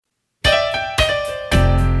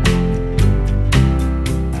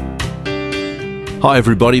Hi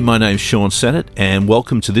everybody, my name's Sean Sennett and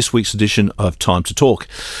welcome to this week's edition of Time to Talk.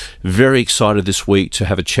 Very excited this week to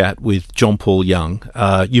have a chat with John Paul Young.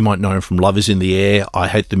 You might know him from Love Is in the Air, I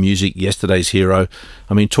Hate the Music, Yesterday's Hero.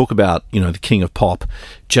 I mean, talk about, the king of pop.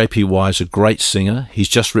 JPY is a great singer. He's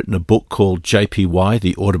just written a book called JPY,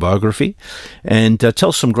 The Autobiography, and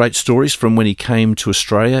tells some great stories from when he came to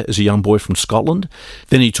Australia as a young boy from Scotland.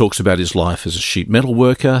 Then he talks about his life as a sheet metal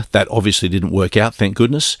worker. That obviously didn't work out, thank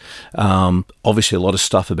goodness. Obviously a lot of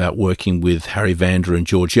stuff about working with Vanda and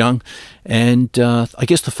George Young. And I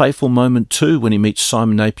guess the fateful moment too, when he meets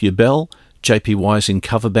Simon Napier Bell. JPY's in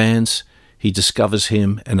cover bands. He discovers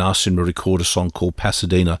him and asks him to record a song called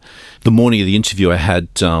Pasadena. The morning of the interview, I had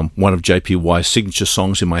one of JPY's signature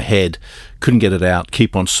songs in my head. Couldn't get it out,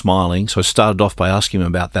 Keep On Smiling. So I started off by asking him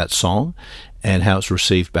about that song and how it's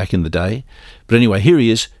received back in the day. But anyway, here he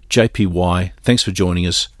is, JPY. Thanks for joining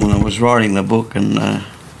us. When I was writing the book and I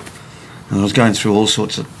was going through all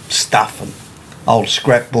sorts of stuff and old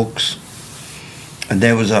scrapbooks, and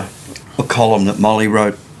there was a column that Molly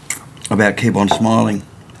wrote about Keep On Smiling.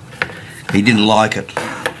 He didn't like it.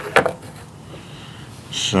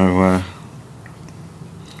 So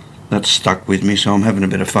that stuck with me, so I'm having a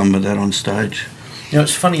bit of fun with that on stage.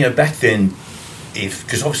 It's funny, back then,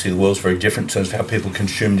 because obviously the world's very different in terms of how people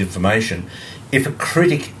consumed information, if a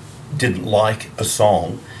critic didn't like a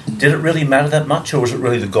song, did it really matter that much, or was it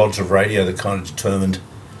really the gods of radio that kind of determined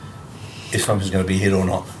if something's going to be a hit or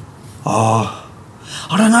not? Oh,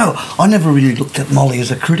 I don't know. I never really looked at Molly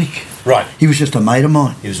as a critic. Right. He was just a mate of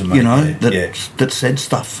mine. He was a mate, that said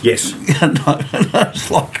stuff. Yes. It's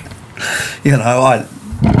like,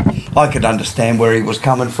 I could understand where he was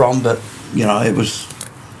coming from, but, I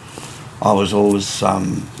was always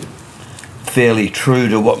fairly true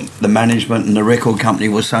to what the management and the record company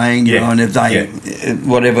were saying, and if they,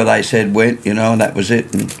 whatever they said went, and that was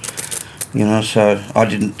it. And, so I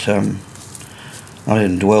didn't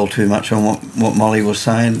dwell too much on what Molly was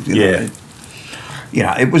saying.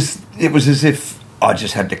 It was as if I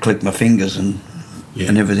just had to click my fingers and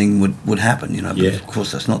everything would happen, but of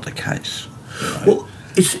course that's not the case. Well,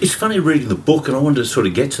 it's funny reading the book, and I wanted to sort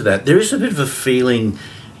of get to that. There is a bit of a feeling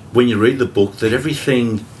when you read the book that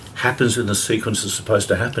everything happens in the sequence it's supposed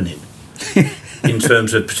to happen in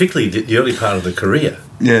terms of particularly the early part of the career.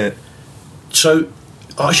 Yeah. So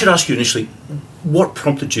I should ask you initially, what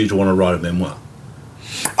prompted you to want to write a memoir?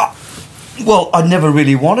 Well, I never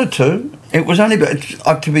really wanted to. It was only,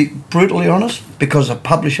 to be brutally honest, because a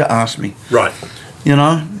publisher asked me. Right. And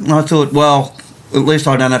I thought, well, at least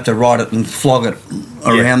I don't have to write it and flog it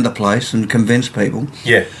around the place and convince people.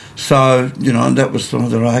 Yeah. So, that was sort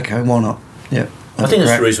of, okay, why not? Yeah. I think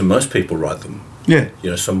that's the reason most people write them. Yeah.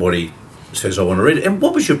 Somebody says, I want to read it. And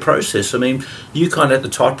what was your process? I mean, you kind of at the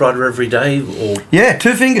typewriter every day, or...? Yeah,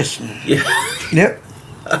 2 fingers. Yeah. Yep.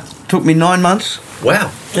 Took me 9 months.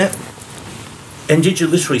 Wow. Yep. And did you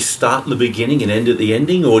literally start at the beginning and end at the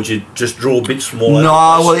ending, or did you just draw bits from all over?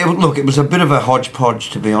 No, well, it was a bit of a hodgepodge,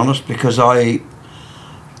 to be honest, because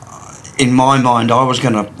in my mind, I was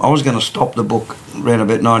gonna stop the book around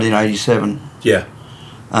about 1987. Yeah.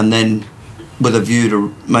 And then, with a view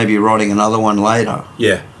to maybe writing another one later.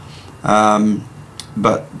 Yeah.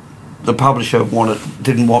 But the publisher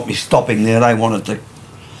didn't want me stopping there. They wanted to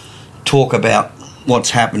talk about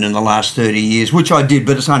what's happened in the last 30 years, which I did,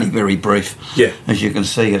 but it's only very brief. Yeah. As you can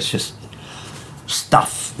see, it's just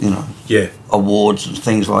stuff, Yeah. awards and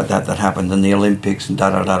things like that happened in the Olympics and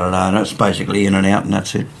da-da-da-da-da, and it's basically in and out and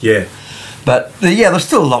that's it. Yeah. But, there's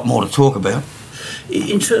still a lot more to talk about.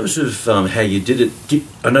 In terms of how you did it,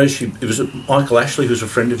 I know it was Michael Ashley, who's a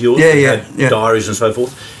friend of yours? Yeah. Diaries and so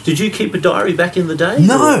forth. Did you keep a diary back in the day?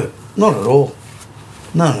 No, not at all.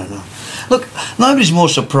 No. Look, nobody's more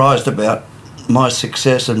surprised about my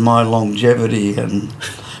success and my longevity and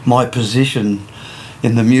my position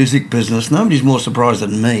in the music business. Nobody's more surprised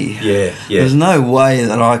than me. Yeah. There's no way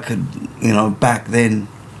that I could, back then,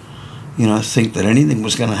 think that anything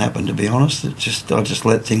was going to happen, to be honest. I just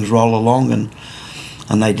let things roll along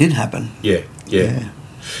and they did happen. Yeah.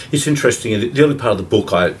 It's interesting. The early part of the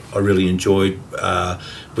book I really enjoyed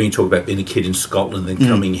when you talk about being a kid in Scotland and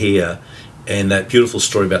coming here, and that beautiful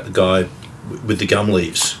story about the guy with the gum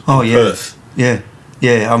leaves in Perth. Yeah.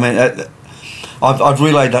 I mean, I've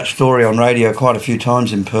relayed that story on radio quite a few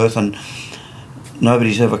times in Perth, and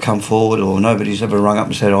nobody's ever come forward or nobody's ever rung up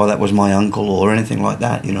and said, "Oh, that was my uncle" or anything like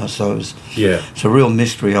that. So it's a real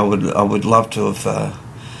mystery. I would love to have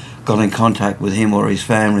got in contact with him or his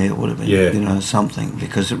family. It would have been something,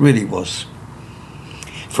 because it really was,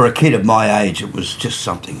 for a kid of my age, it was just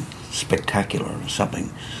something spectacular and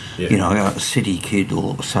something. A city kid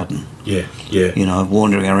all of a sudden. Yeah.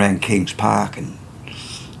 Wandering around Kings Park and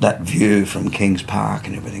that view from Kings Park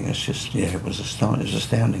and everything. It's just, it was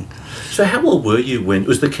astounding. So how old were you when... It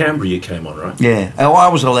was the Canberra you came on, right? Yeah. Oh, I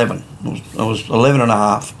was 11. I was 11 and a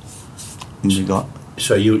half when we got...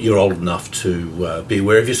 So you're old enough to be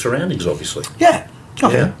aware of your surroundings, obviously. Yeah.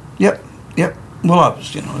 Okay. Yeah. Yep. Well, I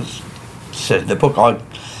was, as said in the book,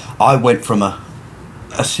 I went from a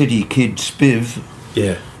city kid spiv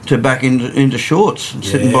to back into shorts and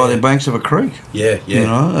sitting by the banks of a creek. Yeah.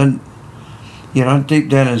 And deep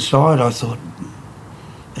down inside, I thought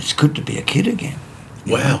it's good to be a kid again.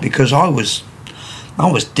 Wow! Because I was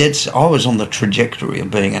dead. I was on the trajectory of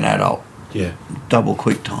being an adult. Yeah. Double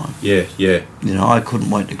quick time. Yeah. I couldn't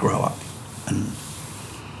wait to grow up, and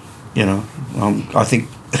I think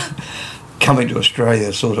coming to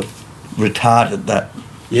Australia sort of retarded that.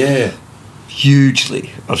 Yeah.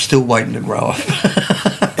 Hugely. I'm still waiting to grow up.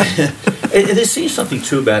 And there seems something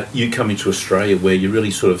too about you coming to Australia where you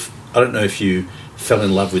really sort of, I don't know if you fell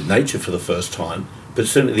in love with nature for the first time, but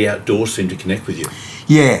certainly the outdoors seemed to connect with you.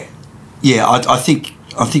 Yeah. I think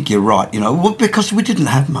you're right. Because we didn't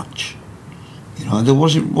have much. There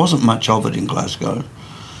wasn't much of it in Glasgow.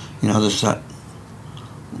 There's that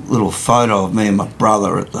little photo of me and my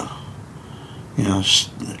brother at the.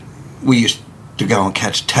 We used to go and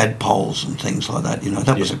catch tadpoles and things like that.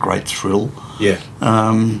 That was a great thrill. Yeah.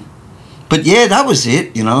 But that was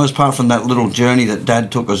it. Apart from that little journey that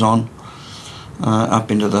Dad took us on up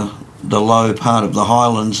into the low part of the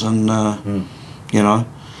Highlands, and I've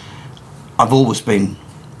always been.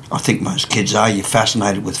 I think most kids are. You're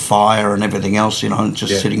fascinated with fire and everything else.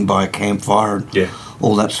 Just sitting by a campfire and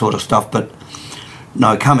all that sort of stuff. But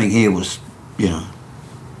no, coming here was,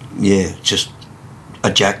 just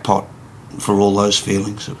a jackpot for all those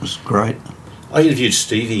feelings. It was great. I interviewed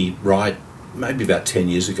Stevie Wright maybe about 10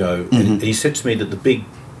 years ago, and he said to me that the big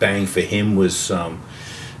bang for him was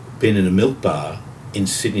being in a milk bar in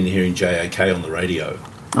Sydney and hearing JAK on the radio.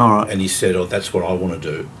 All right. And he said, that's what I want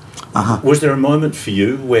to do. Uh-huh. Was there a moment for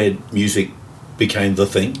you where music became the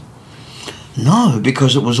thing? No,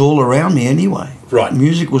 because it was all around me anyway. Right.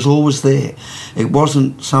 Music was always there. It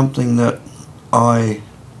wasn't something that I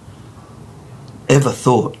ever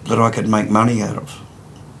thought that I could make money out of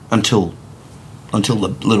until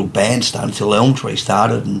the little band started, until Elm Tree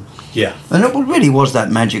started. And it really was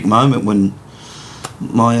that magic moment when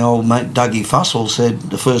my old mate Dougie Fussell said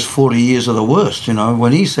the first 40 years are the worst.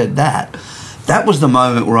 When he said that was the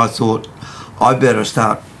moment where I thought I better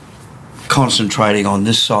start concentrating on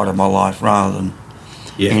this side of my life rather than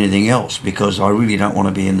anything else, because I really don't want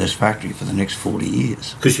to be in this factory for the next 40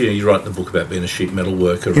 years. Because you write in the book about being a sheet metal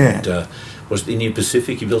worker, and was it the Indian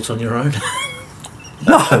Pacific you built on your own?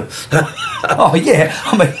 No. Oh yeah.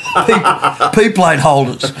 I mean, P-plate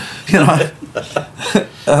holders.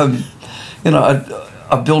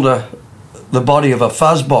 I built the body of a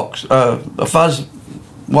fuzz box, a fuzz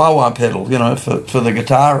wah-wah pedal, for the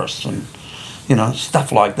guitarists, and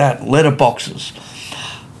stuff like that. Letterboxes.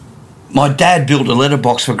 My dad built a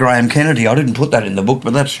letterbox for Graham Kennedy. I didn't put that in the book,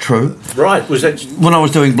 but that's true. Right. Was that when I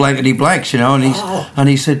was doing Blankety Blanks? And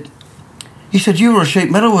he said, you were a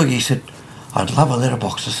sheet metal worker. He said, I'd love a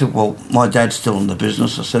letterbox. I said, well, my dad's still in the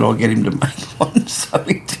business. I said, I'll get him to make one. So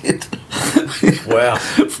he did. Wow.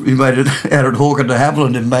 He made it out at Hawker de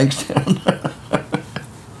Havilland in Bankstown.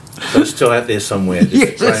 But it's still out there somewhere,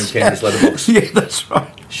 this Graham Kennedy's letterbox. Yeah, that's right.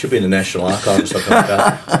 Should be in the National Archive or something like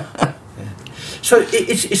that. So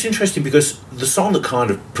it's interesting because the song that kind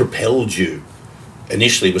of propelled you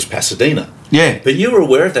initially was Pasadena. Yeah. But you were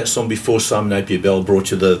aware of that song before Simon Napier Bell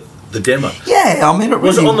brought you the demo. Yeah, I mean,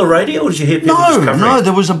 was it on the radio, or did you hear people just covering it? No,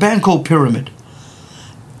 there was a band called Pyramid.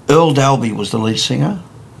 Earl Dalby was the lead singer,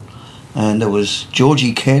 and there was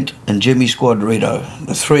Georgie Kent and Jimmy Squadrito,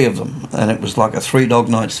 the three of them, and it was like a 3-dog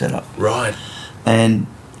night setup. Right. And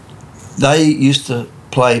they used to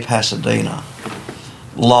play Pasadena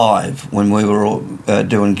live when we were all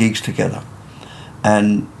doing gigs together,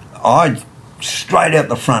 and I straight out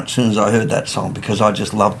the front as soon as I heard that song, because I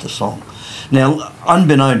just loved the song. Now,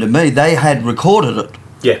 unbeknown to me, they had recorded it.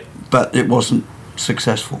 Yeah. But it wasn't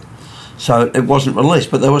successful. So it wasn't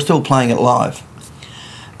released, but they were still playing it live.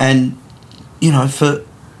 And,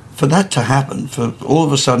 for that to happen, for all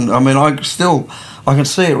of a sudden, I mean, I can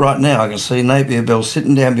see it right now. I can see Napier Bell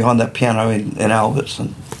sitting down behind that piano in Albert's,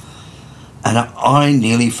 and I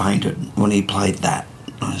nearly fainted when he played that.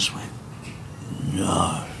 I just went,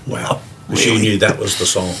 no. Wow. Really? You knew that was the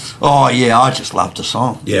song. Oh yeah, I just loved the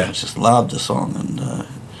song. Yeah, I just loved the song, and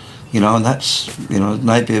and that's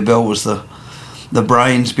Napier Bell was the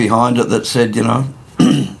brains behind it that said,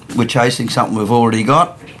 we're chasing something we've already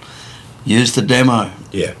got. Use the demo.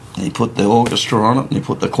 Yeah. And he put the orchestra on it, and he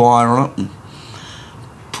put the choir on it, and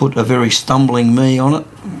put a very stumbling me on it.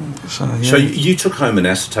 So, yeah. So you took home an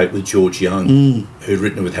acetate with George Young, who'd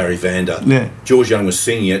written it with Harry Vanda. Yeah. George Young was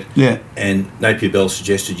singing it, Yeah. and Napier Bell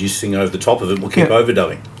suggested you sing over the top of it. We'll keep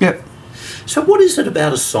overdubbing. Yeah. So what is it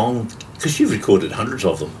about a song, because you've recorded hundreds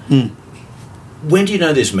of them, when do you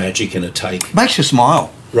know there's magic in a take? Makes you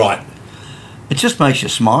smile. Right. It just makes you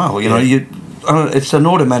smile, you know. It's an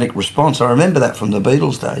automatic response. I remember that from the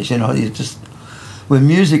Beatles days, you know. When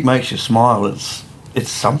music makes you smile, it's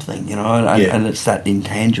something, you know, and it's that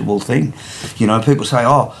intangible thing. You know, people say,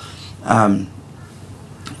 why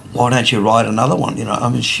don't you write another one? You know, I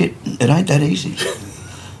mean, shit, it ain't that easy.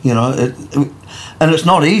 You know, and it's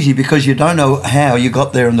not easy because you don't know how you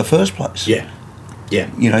got there in the first place. Yeah. Yeah.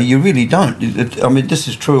 You know, you really don't. I mean, this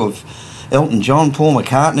is true of Elton John, Paul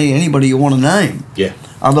McCartney, anybody you want to name. Yeah.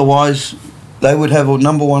 Otherwise, they would have a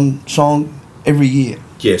number one song every year.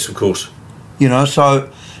 Yes, of course. You know, so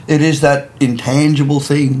it is that intangible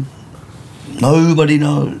thing. Nobody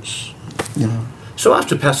knows, you know. So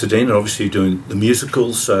after Pasadena, obviously you're doing the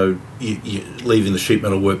musicals, so you're leaving the sheet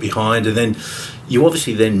metal work behind, and then you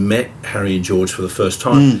obviously then met Harry and George for the first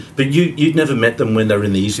time. But you'd never met them when they were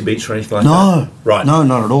in the Easy Beats or anything like that? No. Right. No,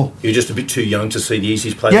 not at all. You're just a bit too young to see the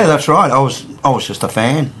Easies play? Yeah, that's right. I was just a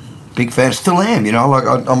fan. Big fan. Still am, you know. Like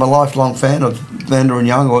I'm a lifelong fan of Vanda and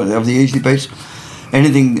Young, or of the Easy Beats.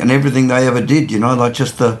 Anything and everything they ever did, you know, like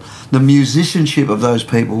just the musicianship of those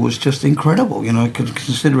people was just incredible, you know,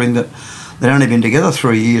 considering that they'd only been together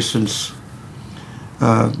 3 years since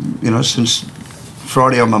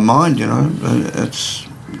Friday on My Mind, you know.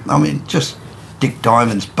 Just Dick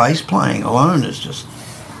Diamond's bass playing alone is just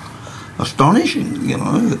astonishing, you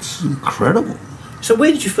know. It's incredible. So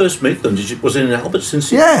where did you first meet them? Was it in Albertson?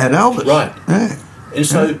 Yeah, at Albertson. Right. Yeah. And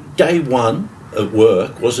so day one at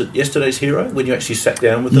work, was it Yesterday's Hero when you actually sat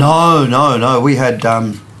down with them? No. We had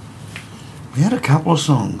a couple of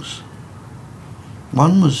songs.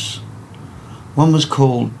 One was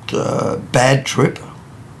called Bad Trip,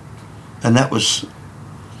 and that was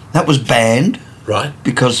banned, right?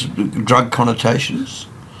 Because drug connotations,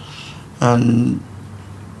 and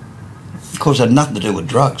of course it had nothing to do with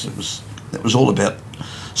drugs. It was all about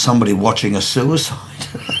somebody watching a suicide.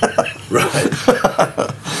 Right.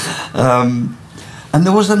 And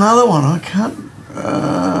there was another one, I can't...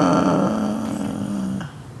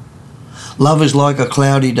 Love is Like a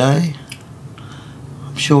Cloudy Day.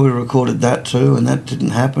 I'm sure we recorded that too, and that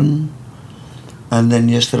didn't happen. And then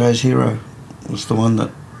Yesterday's Hero was the one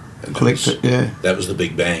that clicked it, yeah. That was the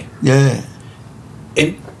big bang. Yeah.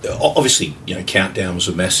 And obviously, you know, Countdown was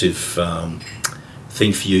a massive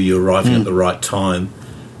thing for you. You're arriving at the right time.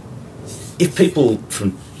 If people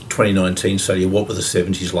from 2019 say to you, what were the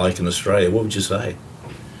 70s like in Australia, what would you say?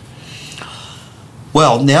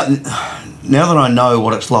 Well, now that I know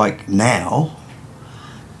what it's like now,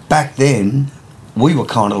 back then we were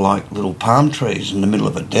kind of like little palm trees in the middle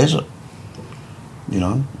of a desert, you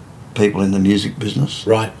know, people in the music business.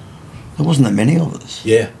 Right. There wasn't that many of us.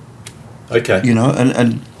 Yeah. Okay. You know,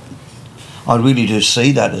 and I really do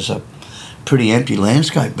see that as a pretty empty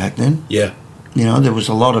landscape back then. Yeah. You know, there was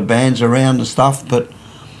a lot of bands around and stuff, but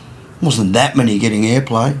wasn't that many getting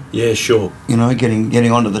airplay. Yeah, sure. You know,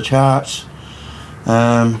 getting onto the charts.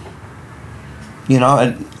 You know,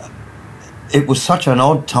 and it was such an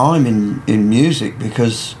odd time in music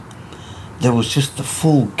because there was just the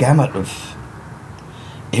full gamut of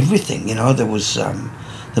everything. You know, there was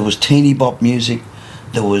teeny bop music,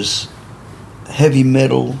 there was heavy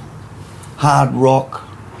metal, hard rock,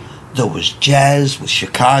 there was jazz with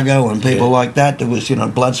Chicago and people like that. There was, you know,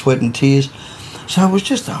 Blood, Sweat and Tears. So it was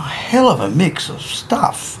just a hell of a mix of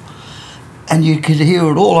stuff. And you could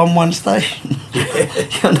hear it all on one station.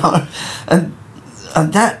 You know?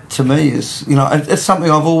 And that, to me, is, you know, it's something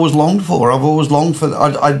I've always longed for. I've always longed for...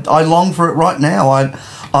 I long for it right now. I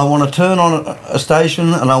want to turn on a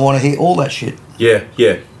station and I want to hear all that shit. Yeah,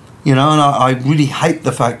 yeah. You know, and I really hate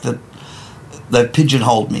the fact that they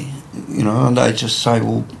pigeonholed me, you know, and they just say,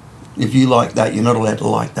 well, if you like that, you're not allowed to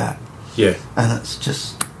like that. Yeah. And it's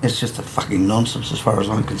just a fucking nonsense as far as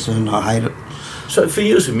I'm concerned. I hate it. So for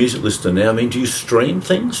you as a music listener now, I mean, do you stream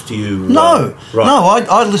things? Do you... No. Right. No,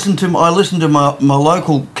 I listen to my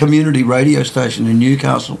local community radio station in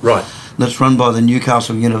Newcastle. Right. That's run by the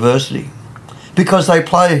Newcastle University. Because they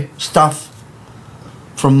play stuff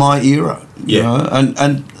from my era, you know,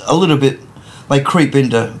 and a little bit, they creep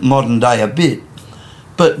into modern day a bit.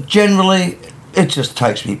 But generally, it just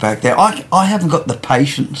takes me back there. I haven't got the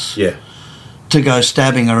patience to go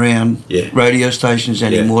stabbing around radio stations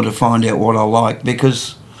anymore to find out what I like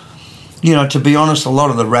because, you know, to be honest, a lot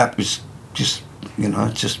of the rap is just, you know,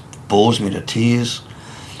 it just bores me to tears.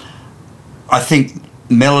 I think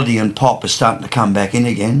melody and pop is starting to come back in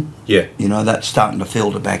again. Yeah. You know, that's starting to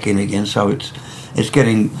filter back in again. So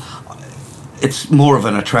it's more of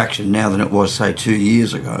an attraction now than it was, say, 2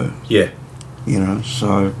 years ago. Yeah. You know,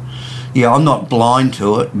 so, yeah, I'm not blind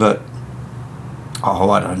to it, but,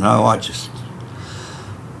 I don't know, I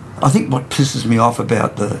think what pisses me off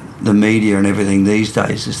about the media and everything these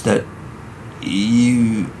days is that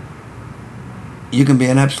you can be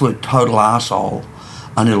an absolute total arsehole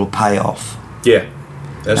and it'll pay off. Yeah,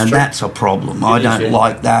 that's true. That's a problem. I don't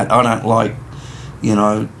like that. I don't like, you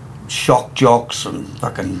know, shock jocks and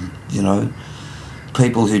fucking, you know,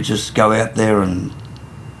 people who just go out there and,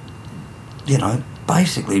 you know,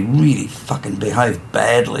 basically really fucking behave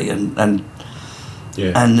badly and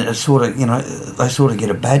it's sort of, you know, they sort of get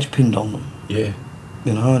a badge pinned on them. Yeah.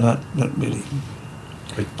 You know, and that really...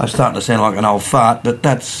 I'm starting to sound like an old fart, but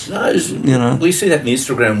that's, you know... We see that in the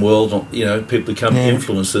Instagram world, you know, people become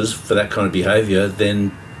influencers for that kind of behaviour,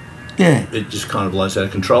 then it just kind of blows out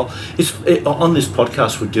of control. On this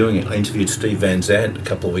podcast we're doing, I interviewed Steve Van Zandt a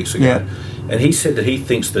couple of weeks ago, and he said that he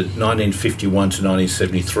thinks that 1951 to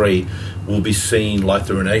 1973 will be seen like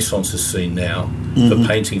the Renaissance is seen now for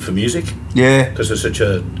painting, for music. Yeah. Because it's such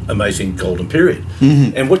an amazing golden period.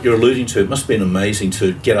 Mm-hmm. And what you're alluding to, it must have been amazing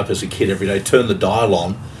to get up as a kid every day, turn the dial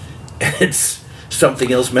on, and it's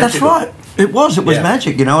something else magical. That's right. It was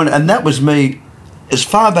magic, you know, and that was me as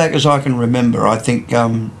far back as I can remember. I think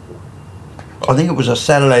it was a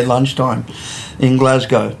Saturday lunchtime in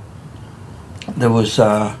Glasgow. There was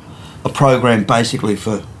a program basically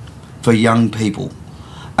for young people.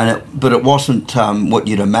 But it wasn't what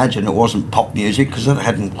you'd imagine. It wasn't pop music because it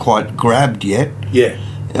hadn't quite grabbed yet. Yeah.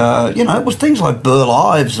 You know, it was things like Burl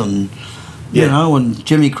Ives and, you know, and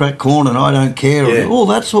Jimmy Crack Corn and I Don't Care and all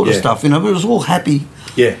that sort of stuff, you know. But it was all happy,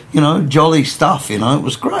 you know, jolly stuff, you know. It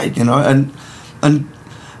was great, you know. And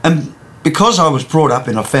because I was brought up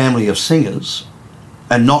in a family of singers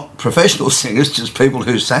and not professional singers, just people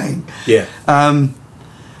who sang,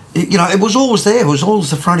 you know, it was always there. It was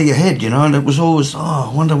always the front of your head, you know, and it was always,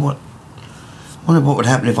 I wonder what would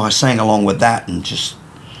happen if I sang along with that and just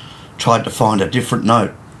tried to find a different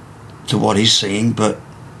note to what he's singing, but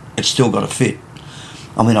it's still got to fit.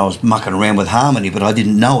 I mean, I was mucking around with harmony, but I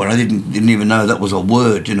didn't know it. I didn't even know that was a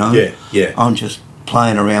word, you know. Yeah, yeah. I'm just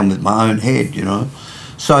playing around with my own head, you know.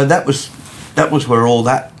 So that was where all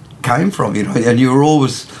that came from, you know. And you were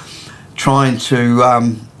always trying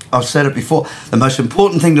to. I've said it before, the most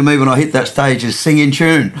important thing to me when I hit that stage is sing in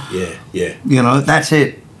tune. Yeah, yeah. You know, that's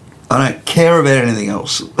it. I don't care about anything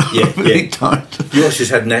else. Yeah, I really don't. You also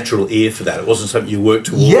just had natural ear for that. It wasn't something you worked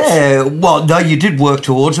towards. Yeah, well, no, you did work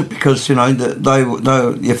towards it because, you know,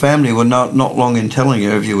 your family were not long in telling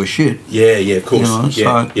you if you were shit. Yeah, yeah, of course. You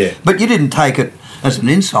know, yeah. But you didn't take it as an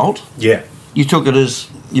insult. Yeah. You took it as,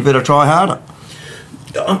 you better try harder.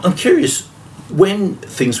 I'm curious, when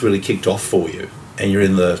things really kicked off for you, and you're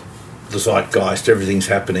in the zeitgeist, everything's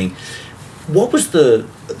happening, what was the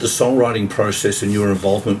songwriting process and your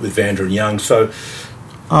involvement with Vanda and Young? So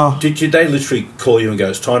did they literally call you and go,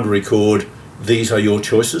 it's time to record, these are your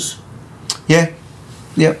choices? Yeah,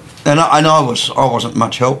 yeah. And I wasn't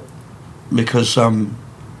much help because I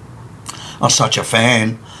was such a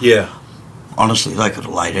fan. Yeah. Honestly, they could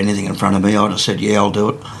have laid anything in front of me. I'd have said, yeah, I'll do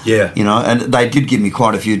it. Yeah. You know, and they did give me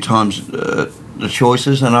quite a few times the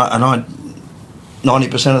choices, and I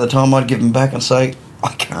 90% of the time I'd give them back and say,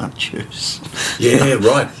 I can't choose. Yeah,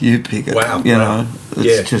 right. You pick it. Wow. You know,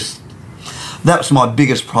 it's just, that's my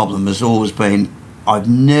biggest problem has always been, I've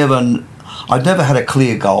never had a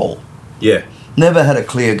clear goal. Yeah. Never had a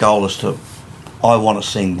clear goal as to, I want to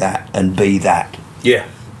sing that and be that. Yeah.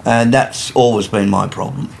 And that's always been my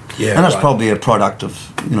problem. Yeah, and that's probably a product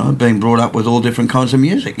of, you know, being brought up with all different kinds of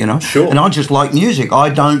music, you know. Sure. And I just like music. I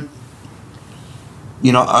don't,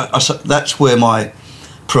 you know, that's where my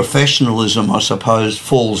professionalism, I suppose,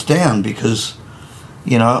 falls down because,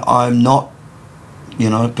 you know, I'm not, you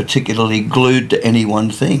know, particularly glued to any one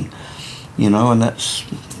thing, you know, and that's,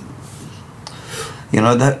 you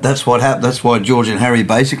know, that's what happened. That's why George and Harry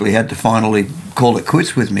basically had to finally call it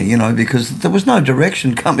quits with me, you know, because there was no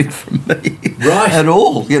direction coming from me at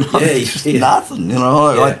all, you know, just nothing, you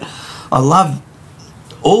know. I love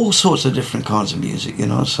all sorts of different kinds of music, you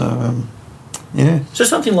know, so... yeah. So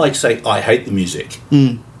something like, say, I Hate the Music,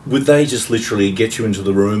 would they just literally get you into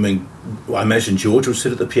the room and I imagine George would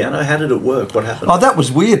sit at the piano? How did it work? What happened? Oh, that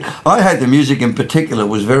was weird. I Hate the Music in particular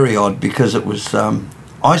was very odd because it was,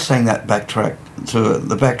 I sang that backtrack, so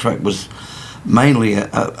the backtrack was mainly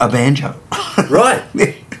a banjo. Right.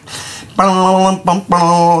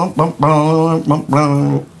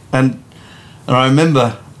 And I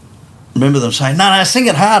remember remember them saying, no, sing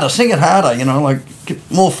it harder, you know, like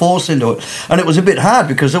get more force into it. And it was a bit hard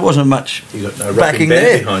because there wasn't much You got no backing rocking there.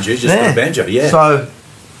 band behind you, just got a banjo, yeah. So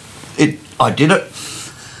I did it.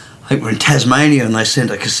 I think we're in Tasmania and they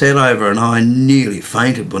sent a cassette over and I nearly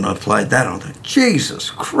fainted when I played that. I thought, Jesus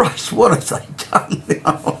Christ, what have they done? You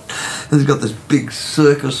know, it's got this big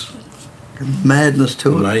circus madness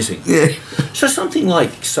to it. Amazing. Yeah. So something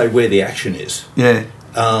like, say, Where the Action Is. Yeah.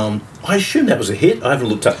 I assume that was a hit. I haven't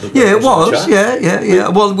looked up the... Yeah, it was. Yeah.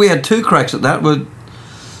 Well, we had two cracks at that.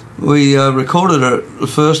 We recorded it the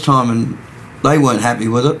first time and they weren't happy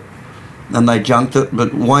with it and they junked it.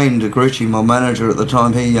 But Wayne DeGrucci, my manager at the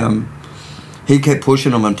time, he kept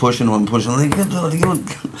pushing them and pushing them and pushing them.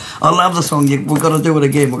 I love the song. We've got to do it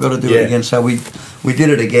again. We've got to do it again. So we did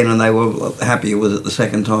it again and they were happier with it the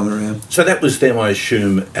second time around. So that was them, I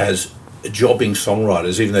assume, as jobbing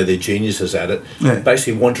songwriters, even though they're geniuses at it,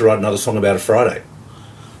 basically want to write another song about a Friday.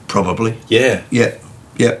 Probably. Yeah. Yeah.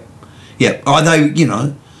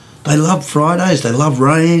 They love Fridays. They love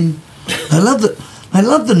rain. They love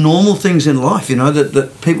the normal things in life. You know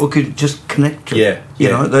that people could just connect to. Yeah. You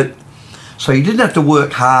know that. So you didn't have to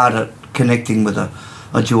work hard at connecting with a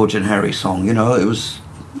George and Harry song. You know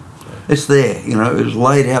it's there. You know it was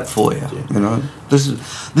laid out for you. Yeah. You know this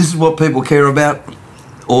is what people care about.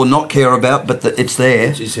 Or not care about, but it's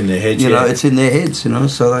there. It's in their heads, You know, it's in their heads, you know,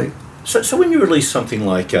 so they... So when you released something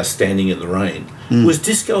like Standing in the Rain, was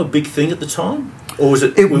disco a big thing at the time? Or was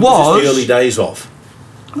it was this the early days of?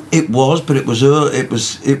 It was, but it was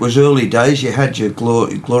early days. You had your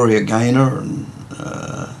Gloria Gaynor and...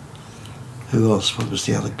 who else? What was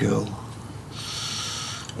the other girl?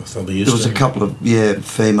 There was a couple of,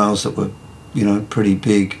 females that were, you know, pretty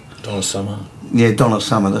big. Donna Summer. Yeah, Donna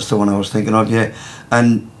Summer, that's the one I was thinking of, yeah.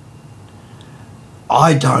 And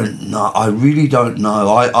I don't know, I really don't know.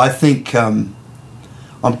 I think, I'm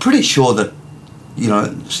pretty sure that, you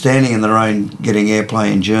know, Standing in the Rain getting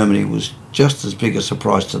airplay in Germany was just as big a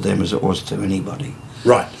surprise to them as it was to anybody.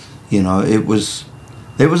 Right. You know, it was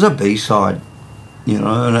a B-side, you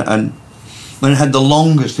know, and it had the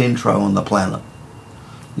longest intro on the planet.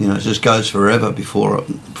 You know, it just goes forever before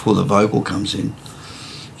the vocal comes in.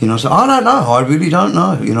 You know, so I don't know. I really don't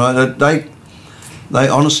know. You know, they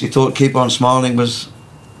honestly thought Keep On Smiling was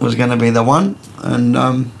going to be the one.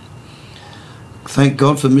 And thank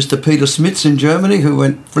God for Mr. Peter Smits in Germany who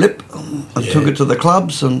went flip and took it to the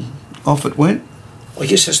clubs and off it went. I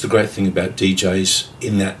guess that's the great thing about DJs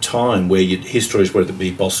in that time where you'd hear stories, whether it be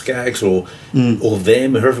Boss Skaggs or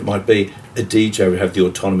them, whoever it might be, a DJ would have the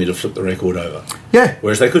autonomy to flip the record over. Yeah.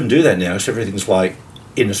 Whereas they couldn't do that now. So everything's like,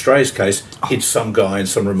 in Australia's case, it's some guy in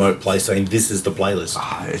some remote place saying, this is the playlist.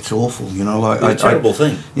 It's awful, you know. Like it's a terrible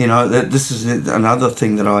thing. You know, this is another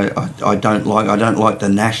thing that I don't like. I don't like the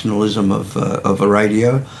nationalism of a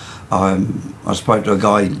radio. I spoke to a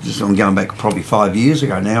guy, I'm going back probably 5 years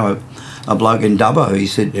ago now, a bloke in Dubbo. He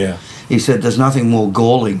said there's nothing more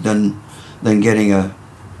galling than getting a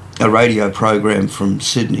radio program from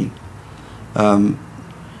Sydney. The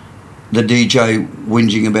DJ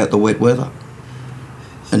whinging about the wet weather.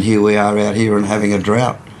 And here we are out here and having a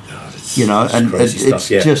drought, you know, and it's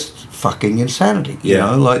just fucking insanity, you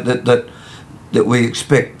know, like that we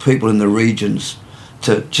expect people in the regions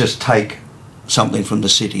to just take something from the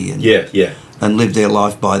city and and live their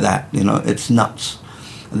life by that, you know, it's nuts.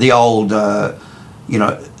 The old, you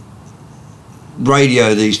know,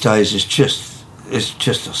 radio these days is just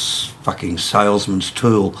a fucking salesman's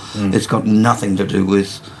tool. It's got nothing to do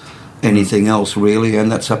with anything else really,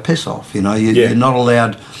 and that's a piss off, you know. You're not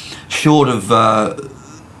allowed, short of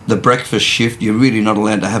the breakfast shift, you're really not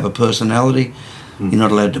allowed to have a personality. You're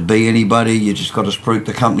not allowed to be anybody. You just got to spruik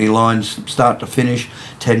the company lines start to finish,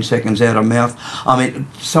 10 seconds out of mouth. I mean,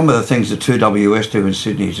 some of the things that 2WS do in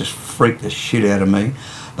Sydney just freak the shit out of me.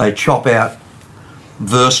 They chop out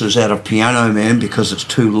verses out of Piano Man because it's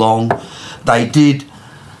too long. They did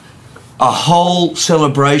a whole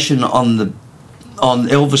celebration on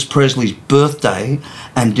Elvis Presley's birthday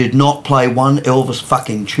and did not play one Elvis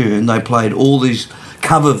fucking tune. They played all these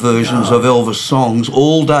cover versions of Elvis songs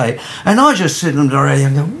all day, and I just sit on the radio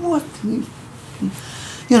and go, what?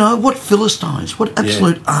 You know, what Philistines, what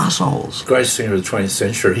absolute arseholes. Greatest singer of the 20th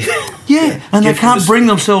century. Yeah, and they can't bring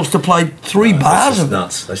themselves to play three bars of it.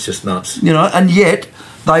 That's just nuts. You know, and yet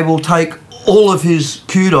they will take all of his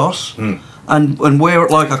kudos and wear it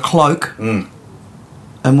like a cloak and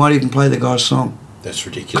won't even play the guy's song. That's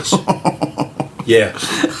ridiculous. Yeah.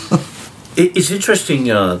 It's interesting,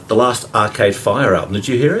 the last Arcade Fire album, did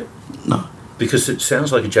you hear it? No. Because it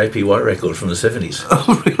sounds like a J.P. White record from the 70s.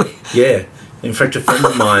 Oh, really? Yeah. In fact, a friend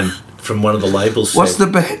of mine from one of the labels said... What's the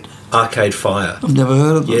band? Arcade Fire. I've never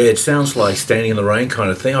heard of them. Yeah, it sounds like Standing in the Rain kind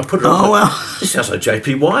of thing. I put it on. Oh, well. This sounds like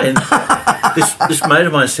JPY. And this mate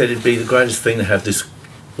of mine said it'd be the greatest thing to have this,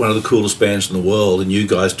 one of the coolest bands in the world, and you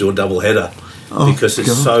guys do a double header. Because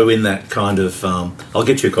it's so in that kind of... I'll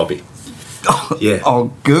get you a copy. Oh, yeah.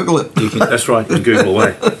 I'll Google it. That's right, you can Google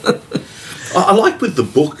away. I like with the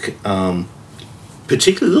book,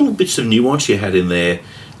 particularly little bits of nuance you had in there.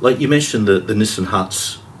 Like you mentioned the Nissan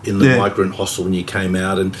huts in the migrant hostel when you came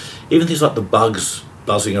out, and even things like the bugs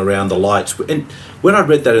buzzing around the lights. And when I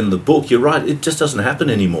read that in the book, you're right, it just doesn't happen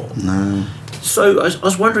anymore. No. So I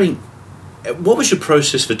was wondering, what was your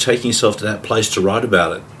process for taking yourself to that place to write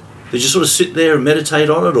about it? Did you sort of sit there and meditate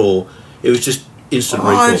on it, or it was just instant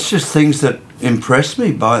recall? It's just things that impressed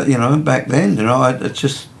me back then. It's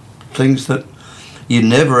just things that you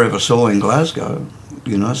never ever saw in Glasgow.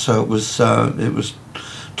 So it was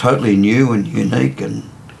totally new and unique. And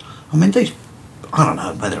I mean, I don't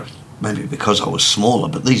know maybe because I was smaller,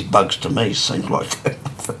 but these bugs to me seemed like they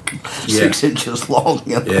were 6 inches long.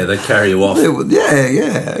 Yeah, they carry you off. And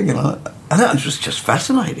that was just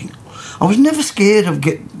fascinating. I was never scared of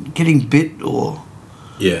getting bit or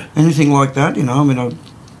anything like that. I mean, I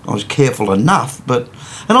was careful enough, and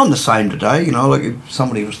I'm the same today. Like if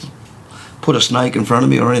somebody was to put a snake in front of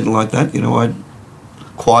me or anything like that, I'd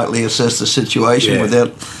quietly assess the situation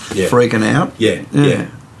without freaking out. Yeah.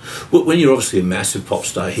 Well, when you're obviously a massive pop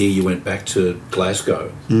star here, you went back to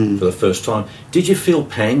Glasgow for the first time. Did you feel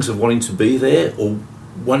pangs of wanting to be there, or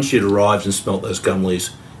once you'd arrived and smelt those gum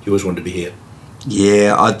leaves, you always wanted to be here?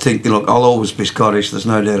 Yeah, I think, look, I'll always be Scottish, there's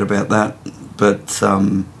no doubt about that, but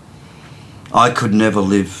I could never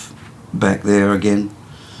live back there again.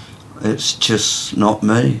 It's just not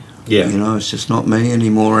me. Yeah. It's just not me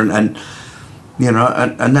anymore, and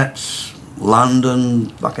that's London,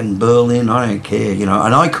 fucking Berlin, I don't care,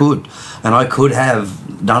 and I could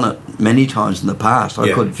have done it many times in the past.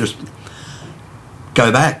 I could just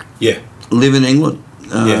go back, live in England,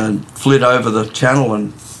 flit over the channel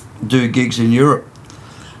and do gigs in Europe.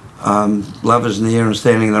 Lovers in the Air and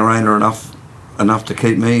Standing in the Rain are enough to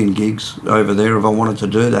keep me in gigs over there if I wanted to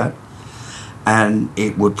do that, and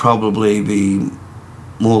it would probably be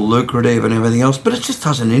more lucrative and everything else, but it just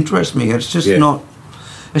doesn't interest me. It's just not.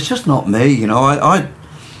 It's just not me, I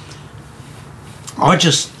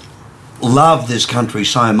just love this country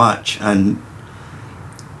so much, and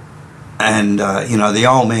the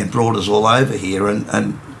old man brought us all over here, and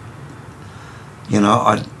I'm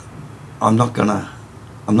not gonna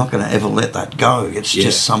ever let that go. It's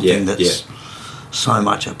just something that's so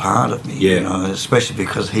much a part of me, especially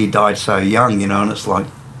because he died so young, and it's like,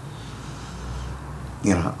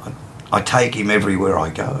 I take him everywhere I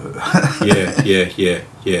go. Yeah.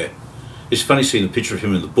 It's funny seeing the picture of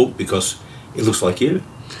him in the book because it looks like you.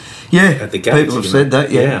 Yeah, at the gates, people have said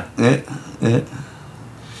that. Yeah.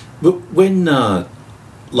 But when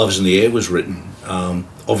 "Lovers in the Air" was written,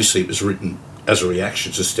 obviously it was written as a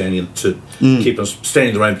reaction to Standing in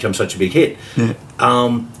the Rain become such a big hit. Yeah.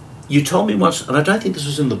 You told me once, and I don't think this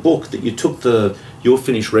was in the book, that you took your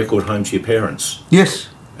finished record home to your parents. Yes.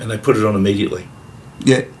 And they put it on immediately.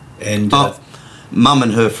 Yeah. And Mum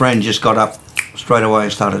and her friend just got up straight away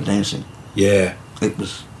and started dancing. Yeah. It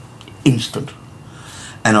was instant.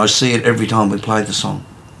 And I see it every time we play the song.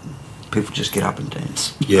 People just get up and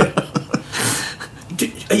dance. Yeah.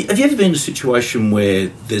 Have you ever been in a situation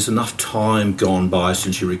where there's enough time gone by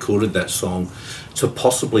since you recorded that song to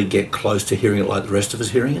possibly get close to hearing it like the rest of us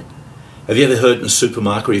hearing it? Have you ever heard it in a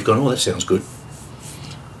supermarket where you've gone, oh, that sounds good?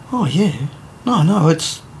 Oh, yeah. No,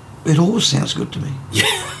 it always sounds good to me. Yeah,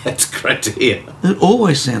 that's great to hear. It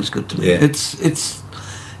always sounds good to me. Yeah. It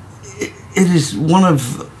is one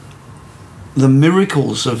of the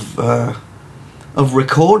miracles of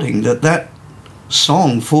recording that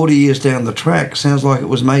song 40 years down the track sounds like it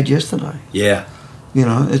was made yesterday. Yeah.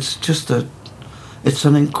 It's just it's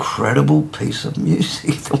an incredible piece of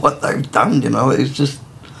music, what they've done, it's just,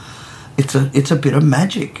 it's a bit of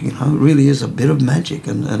magic, it really is a bit of magic,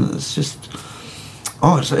 and it's just,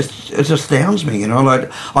 it astounds me,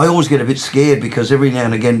 like, I always get a bit scared because every now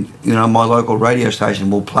and again, my local radio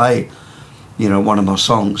station will play, one of my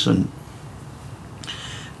songs, and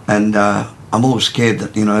I'm always scared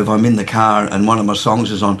that, if I'm in the car and one of my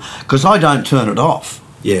songs is on, because I don't turn it off.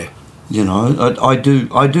 Yeah. I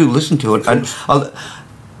do listen to it, and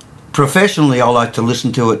professionally I like to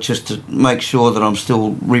listen to it just to make sure that I'm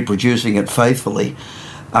still reproducing it faithfully.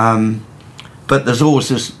 But there's always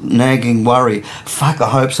this nagging worry, fuck, I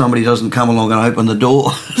hope somebody doesn't come along and open the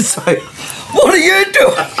door. So, what are you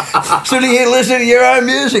doing? Sitting here listening to your own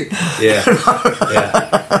music. Yeah.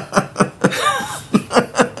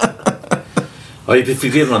 Oh, you'd be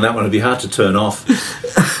forgiven on that one. It'd be hard to turn off.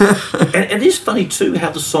 And it is funny too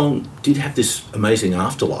how the song did have this amazing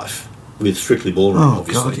afterlife with Strictly Ballroom,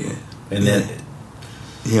 obviously. God, yeah. And then,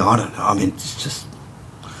 I don't know. I mean, it's just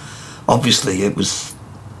obviously it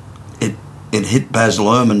hit Baz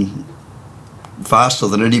Luhrmann faster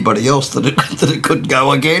than anybody else that it could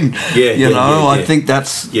go again. I think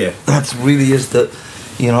that's really is the,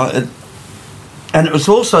 and it was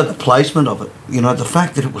also the placement of it. The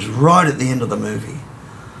fact that it was right at the end of the movie,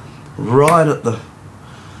 right at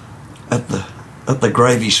the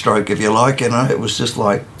gravy stroke, if you like. It was just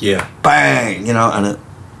like bang, and it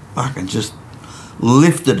fucking just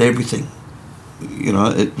lifted everything.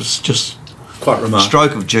 It was just quite remarkable.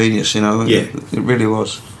 Stroke of genius. It really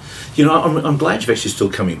was. I'm glad you're actually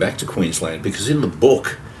still coming back to Queensland, because in the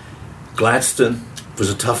book, Gladstone was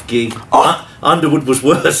a tough gig. Underwood was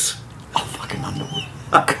worse. Oh, fucking Underwood.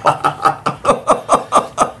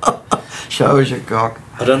 Show us your cock.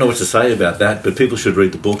 I don't know what to say about that, but people should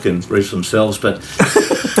read the book and read for themselves. But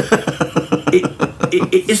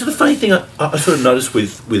is it a funny thing I sort of notice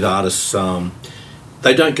with artists,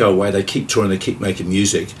 they don't go away, they keep touring, they keep making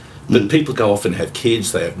music. But people go off and have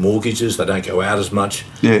kids, they have mortgages, they don't go out as much.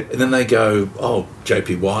 Yeah. And then they go,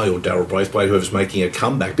 JPY or Darryl Braithwaite, whoever's making a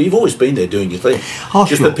comeback. But you've always been there doing your thing.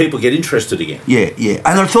 Just that people get interested again. Yeah.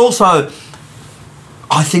 And it's also,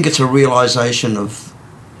 I think it's a realisation of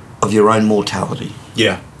your own mortality.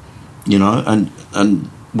 Yeah. And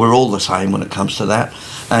we're all the same when it comes to that.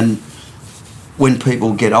 And when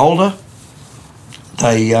people get older,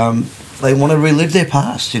 they want to relive their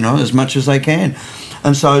past, as much as they can.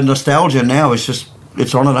 And so nostalgia now is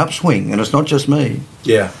it's on an upswing, and it's not just me.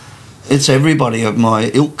 Yeah. It's everybody of my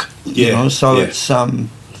ilk, so it's out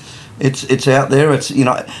there. It's,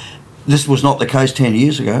 this was not the case 10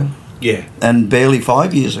 years ago. Yeah. And barely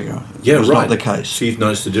 5 years ago. Yeah, it was right. not the case. So you've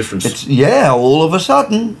noticed the difference. All of a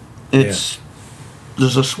sudden, there's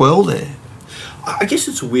a swell there. I guess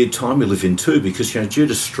it's a weird time we live in too, because due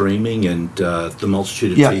to streaming and the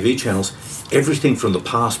multitude of TV channels, everything from the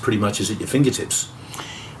past pretty much is at your fingertips.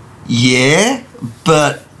 Yeah,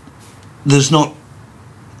 but there's not.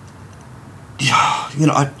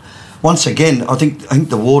 Once again, I think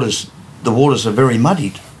the waters are very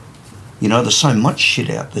muddied. There's so much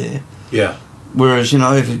shit out there. Yeah. Whereas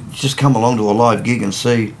if you just come along to a live gig and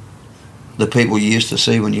see the people you used to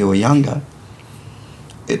see when you were younger,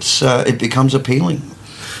 it becomes appealing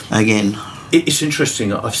again. It's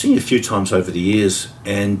interesting. I've seen you a few times over the years,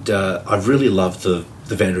 and I've really loved the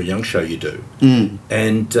Vanda and Young show you do. Mm.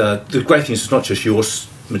 And the great thing is it's not just your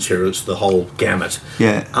material, it's the whole gamut.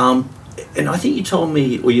 Yeah. And I think you told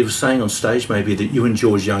me, or you were saying on stage maybe, that you and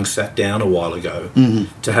George Young sat down a while ago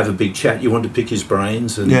to have a big chat. You wanted to pick his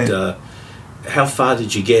brains, and how far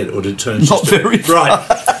did you get, or did it turn... Not very far. Right.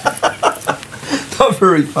 Not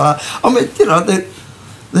very far. I mean,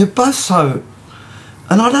 they're both so...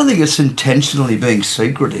 And I don't think it's intentionally being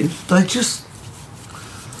secretive. They're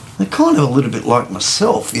kind of a little bit like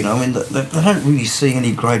myself, I mean, they don't really see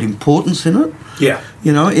any great importance in it. Yeah.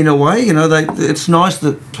 In a way, it's nice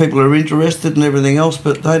that people are interested and everything else,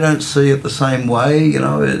 but they don't see it the same way,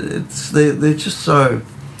 they're just so,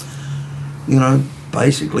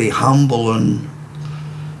 basically humble. And,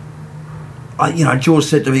 George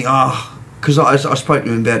said to me, because I spoke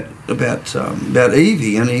to him about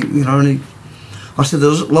Evie, and he, I said,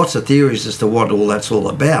 there's lots of theories as to what all that's all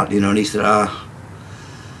about, and he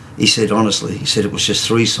said, honestly, it was just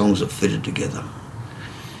 3 songs that fitted together.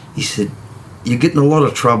 He said, you're getting a lot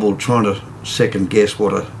of trouble trying to second guess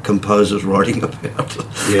what a composer's writing about.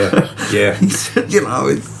 Yeah. He said,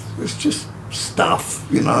 it's just stuff,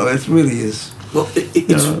 it really is. Well,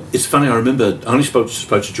 it's funny, I remember I only spoke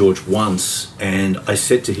to George once, and I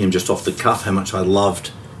said to him just off the cuff how much I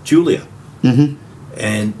loved Julia. Mm-hmm.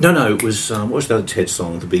 And no, it was, what was the other Ted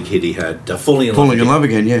song, the big hit he had? Falling in Love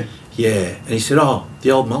Again, yeah. Yeah, and he said,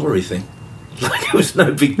 the old Mullery thing. Like, it was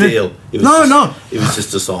no big deal. It was no. It was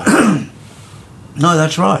just a song. No,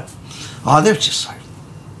 that's right. They were just so...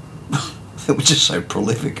 It was just so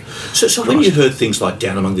prolific. So when you heard things like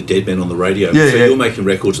Down Among the Dead Men on the radio, you're making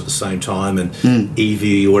records at the same time, and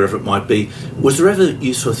Evie or whatever it might be, was there ever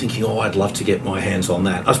you sort of thinking, I'd love to get my hands on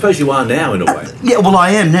that? I suppose you are now, in a way. Yeah, well,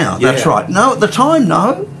 I am now. Yeah. That's right. No, at the time,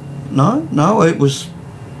 no. It was,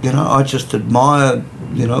 I just admired,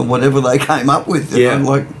 whatever they came up with.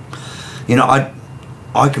 I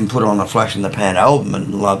can put on a Flash in the Pan album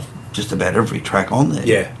and love just about every track on there.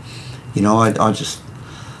 Yeah.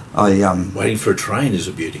 Waiting for a Train is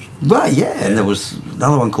a beauty. Well, yeah, and there was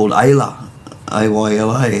another one called Ayla,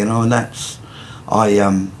 Ayla, and that's... I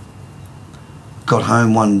got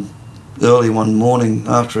home one early one morning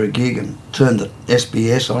after a gig and turned the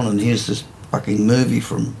SBS on, and here's this fucking movie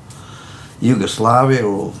from Yugoslavia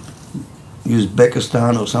or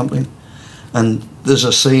Uzbekistan or something, and there's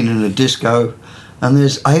a scene in a disco, and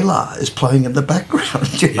there's Ayla is playing in the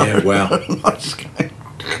background. You know? Yeah, wow. I just go,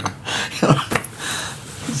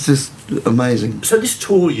 it's just amazing. So this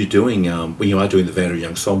tour you're doing, when you are doing the Vanda and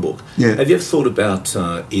Young songbook, have you ever thought about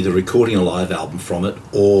either recording a live album from it,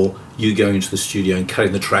 or you going into the studio and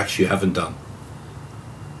cutting the tracks you haven't done?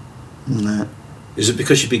 No. Is it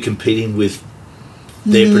because you'd be competing with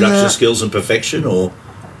their production skills and perfection, or?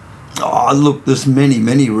 Oh, look, there's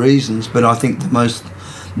many reasons, but I think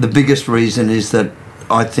the biggest reason is that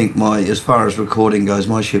I think as far as recording goes,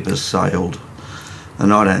 my ship has sailed,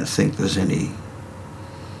 and I don't think there's any.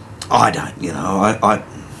 I don't, you know. I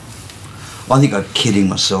think I'm kidding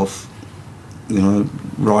myself, you know,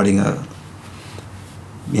 writing a.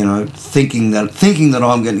 You know, thinking that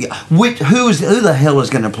I'm going to get... Who the hell is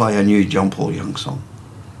going to play a new John Paul Young song?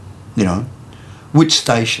 You know? Which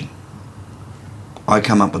station? I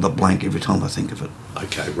come up with a blank every time I think of it.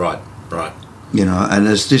 Okay, right. You know, and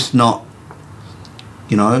it's just not...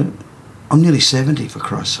 You know, I'm nearly 70, for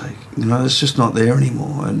Christ's sake. You know, it's just not there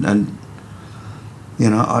anymore. And you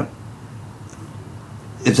know,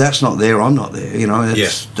 if that's not there, I'm not there. You know,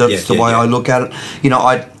 that's the way I look at it. You know,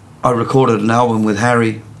 I recorded an album with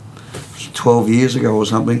Harry 12 years ago or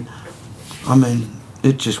something. I mean,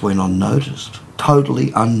 it just went unnoticed.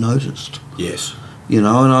 Totally unnoticed. Yes. You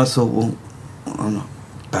know, and I thought, well, I'm not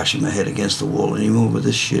bashing my head against the wall anymore with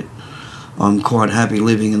this shit. I'm quite happy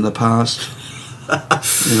living in the past.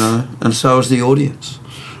 You know, and so is the audience.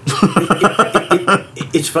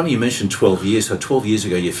 It's funny you mentioned 12 years. So 12 years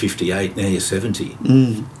ago you're 58, now you're 70.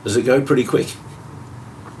 Does it go pretty quick?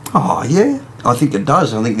 Oh, yeah. I think it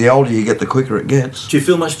does. I think the older you get, the quicker it gets. Do you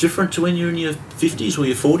feel much different to when you're in your 50s or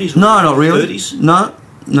your 40s? Or no, not really. 30s?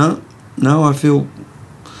 No. I feel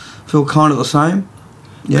kind of the same.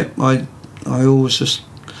 Yeah, I always just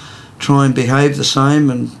try and behave the same,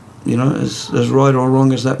 and you know, as right or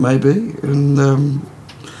wrong as that may be, and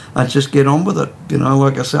I just get on with it. You know,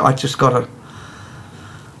 like I said, I just got to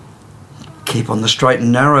keep on the straight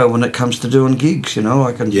and narrow when it comes to doing gigs. You know,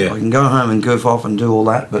 I can go home and goof off and do all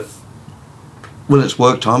that, but when it's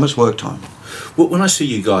work time, it's work time. Well, when I see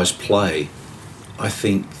you guys play, I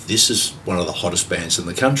think this is one of the hottest bands in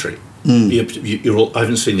the country. You're all, I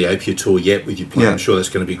haven't seen the Apia tour yet with you playing. I'm sure that's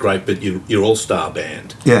going to be great, but you're all-star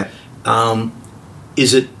band. Yeah.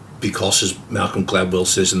 Is it because, as Malcolm Gladwell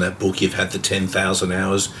says in that book, you've had the 10,000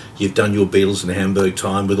 hours, you've done your Beatles and Hamburg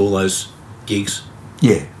time with all those gigs?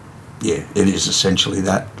 Yeah, it is essentially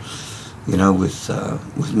that. You know, with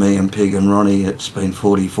me and Pig and Ronnie, it's been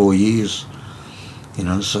 44 years. You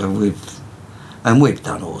know, so we've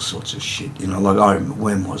done all sorts of shit. You know, like I remember,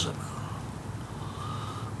 when was it?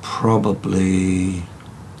 Probably,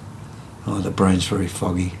 the brain's very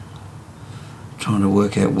foggy. Trying to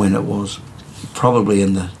work out when it was. Probably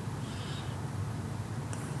in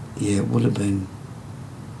it would have been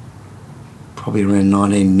probably around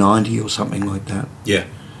 1990 or something like that. Yeah.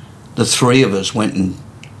 The three of us went and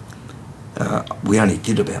we only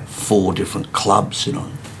did about 4 different clubs, you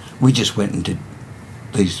know. We just went and did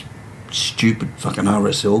these stupid fucking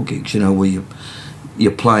RSL gigs, you know, where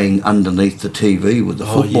you're playing underneath the TV with the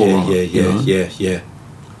football on it, you know? Yeah.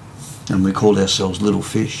 And we called ourselves Little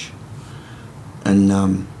Fish.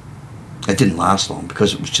 And it didn't last long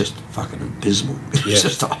because it was just fucking abysmal. It was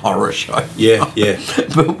just a horror show. Yeah.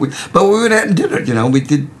 but we went out and did it, you know. We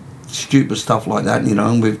did stupid stuff like that, you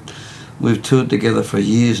know, and we've toured together for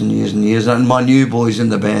years and years and years. And my new boys in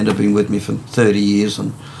the band have been with me for 30 years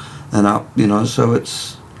and up, you know, so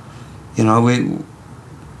it's, you know,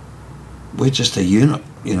 we're just a unit,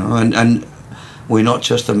 you know, and we're not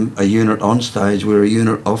just a unit on stage, we're a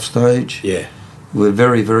unit off stage. Yeah. We're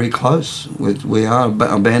very, very close. We are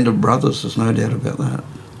a band of brothers, there's no doubt about that.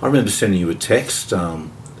 I remember sending you a text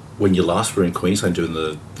when you last were in Queensland doing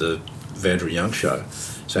the Vanda and Young show,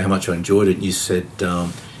 so how much I enjoyed it, and you said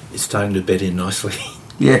it's starting to bed in nicely.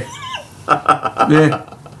 Yeah.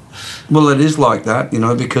 Yeah. Well, it is like that, you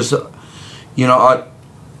know, because, you know,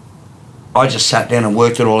 I just sat down and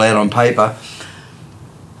worked it all out on paper,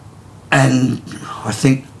 and I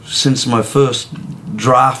think since my first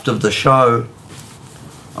draft of the show,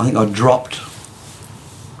 I think I dropped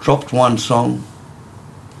one song.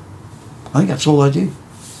 I think that's all I did.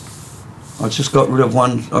 I just got rid of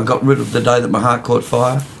one. I got rid of The Day That My Heart Caught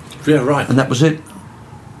Fire. Yeah, right. And that was it.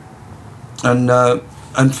 And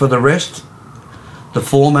for the rest, the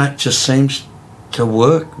format just seems to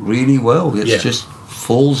work really well. It just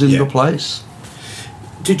falls into place.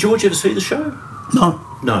 Did George ever see the show? No.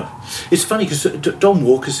 No. It's funny because Don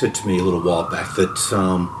Walker said to me a little while back that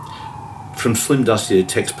from Slim Dusty to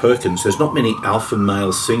Tex Perkins, there's not many alpha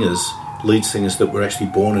male singers, lead singers, that were actually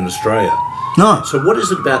born in Australia. No. So what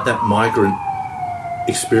is it about that migrant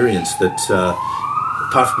experience that,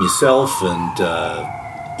 apart from yourself and,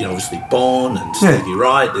 obviously Bon and Stevie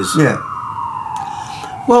Wright, is... Yeah.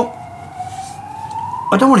 Well,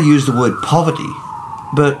 I don't want to use the word poverty,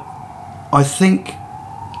 but I think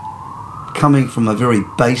coming from a very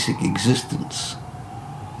basic existence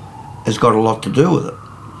has got a lot to do with it.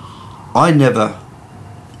 I never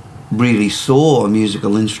really saw a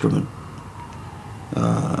musical instrument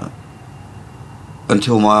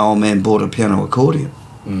until my old man bought a piano accordion.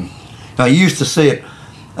 Now, you used to see it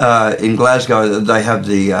in Glasgow. They have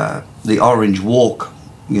the Orange Walk.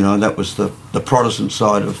 That was the Protestant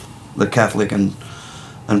side of the Catholic and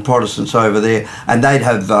Protestants over there, and they'd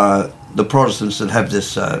have the Protestants would have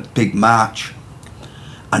this big march,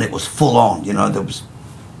 and it was full on. There was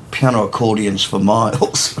piano accordions for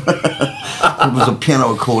miles. It was a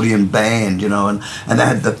piano accordion band, and they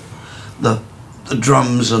had the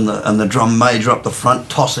drums and the drum major up the front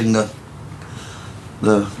tossing the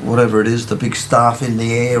whatever it is, the big staff in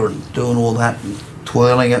the air and doing all that and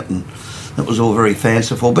twirling it, and it was all very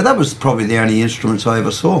fanciful. But that was probably the only instruments I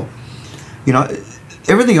ever saw.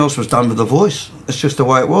 Everything else was done with the voice. It's just the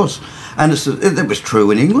way it was, and it was true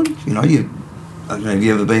in England. I don't know, have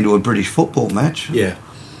you ever been to a British football match? Yeah.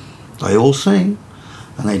 They all sing,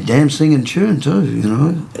 and they damn sing in tune too.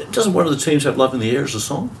 Doesn't one of the teams have "Love in the Air" as a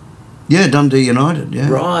song? Yeah, Dundee United. Yeah.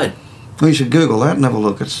 Right. Well, you should Google that and have a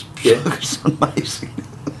look. It's amazing.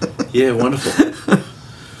 Yeah, wonderful.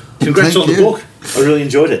 Congrats on the book. I really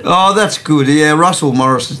enjoyed it. Oh, that's good. Yeah, Russell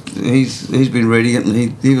Morris, he's been reading it,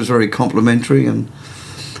 and he was very complimentary, and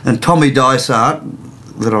Tommy Dysart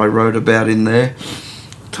that I wrote about in there.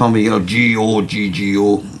 Tommy, G-O,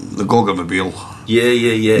 the Goggamobile.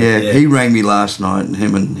 Yeah. He rang me last night, and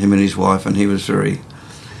him and his wife, and he was very,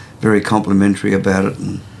 very complimentary about it.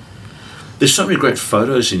 And there's so many great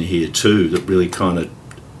photos in here too that really kind of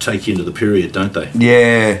take you into the period, don't they?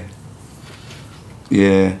 Yeah.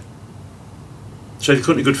 So have you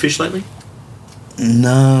caught any good fish lately?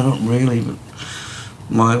 No, not really. But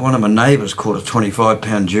one of my neighbours caught a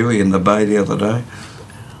 25-pound dewey in the bay the other day.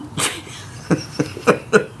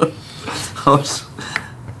 I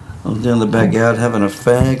was down the backyard having a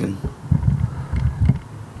fag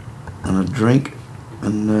and a drink,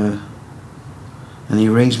 and he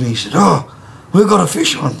rings me. He said, "Oh, we've got a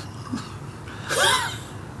fish on."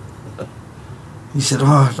 He said, "Oh,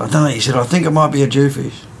 I don't know." He said, "I think it might be a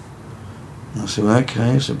jewfish." I said, "Well,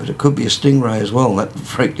 okay." I said, "But it could be a stingray as well." That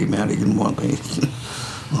freaked him out. He didn't want me.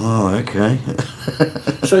 Oh, okay.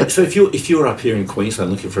 So if you're up here in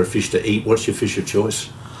Queensland looking for a fish to eat, what's your fish of choice?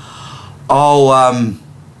 Oh,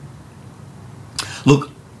 look,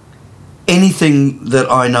 anything that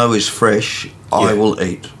I know is fresh, I will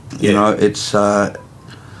eat. It's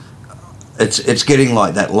getting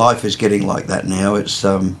like that. Life is getting like that now. It's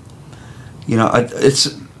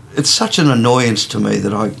it's such an annoyance to me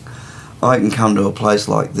that I can come to a place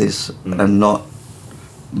like this and not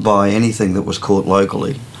buy anything that was caught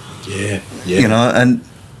locally. Yeah. And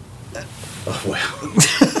oh wow.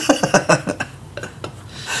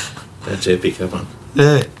 That's epic, that one.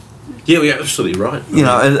 Yeah. Yeah, you're absolutely right.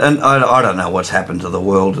 And I don't know what's happened to the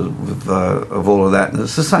world of all of that. And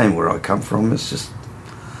it's the same where I come from. It's just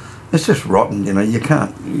rotten.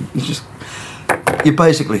 You're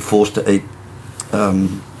basically forced to eat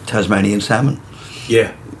Tasmanian salmon.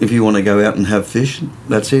 Yeah. If you want to go out and have fish,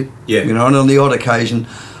 that's it. Yeah. And on the odd occasion,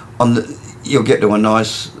 you'll get to a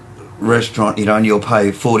nice restaurant, and you'll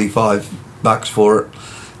pay $45 for it.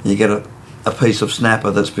 You get a piece of snapper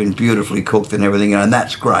that's been beautifully cooked and everything, and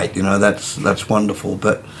that's great. That's wonderful.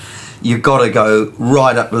 But you've got to go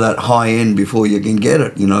right up to that high end before you can get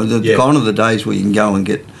it. Gone are the days where you can go and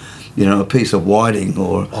get, a piece of whiting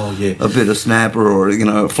or a bit of snapper or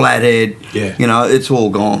a flathead. Yeah. It's all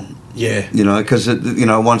gone. Yeah. Because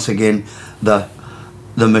once again, the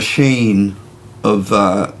machine of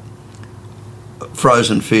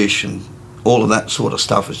frozen fish and all of that sort of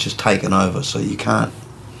stuff has just taken over. So you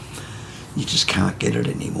just can't get it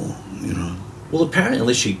anymore. Well, apparently,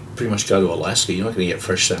 unless you pretty much go to Alaska, you're not going to get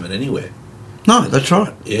fresh salmon anywhere. No, that's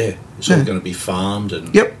right. Yeah, it's all going to be farmed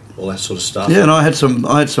and all that sort of stuff. Yeah, and I had some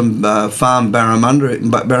farmed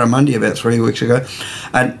barramundi about 3 weeks ago,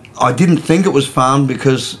 and I didn't think it was farmed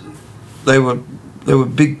because they were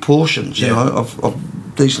big portions,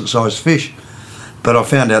 of decent sized fish. But I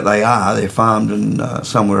found out they're farmed in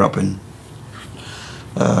somewhere up in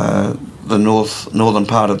the northern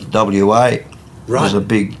part of WA, Right. There's a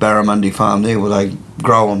big barramundi farm there where they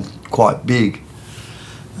grow them quite big.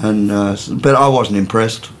 And but I wasn't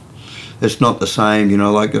impressed. It's not the same, you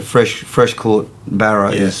know, like a fresh caught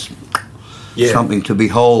barra is something to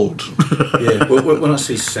behold. Yeah, when I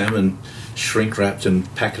see salmon shrink wrapped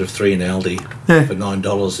and packet of 3 in Aldi for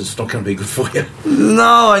 $9, it's not going to be good for you.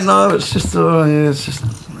 No, I know. It's just,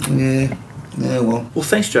 well. Well,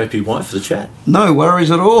 thanks, JP White, for the chat. No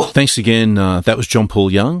worries at all. Thanks again. That was John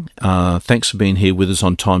Paul Young. Thanks for being here with us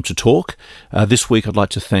on Time to Talk. This week I'd like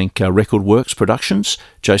to thank Record Works Productions,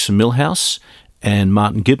 Jason Millhouse and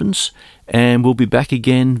Martin Gibbons. And we'll be back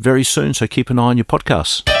again very soon, so keep an eye on your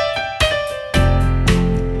podcasts.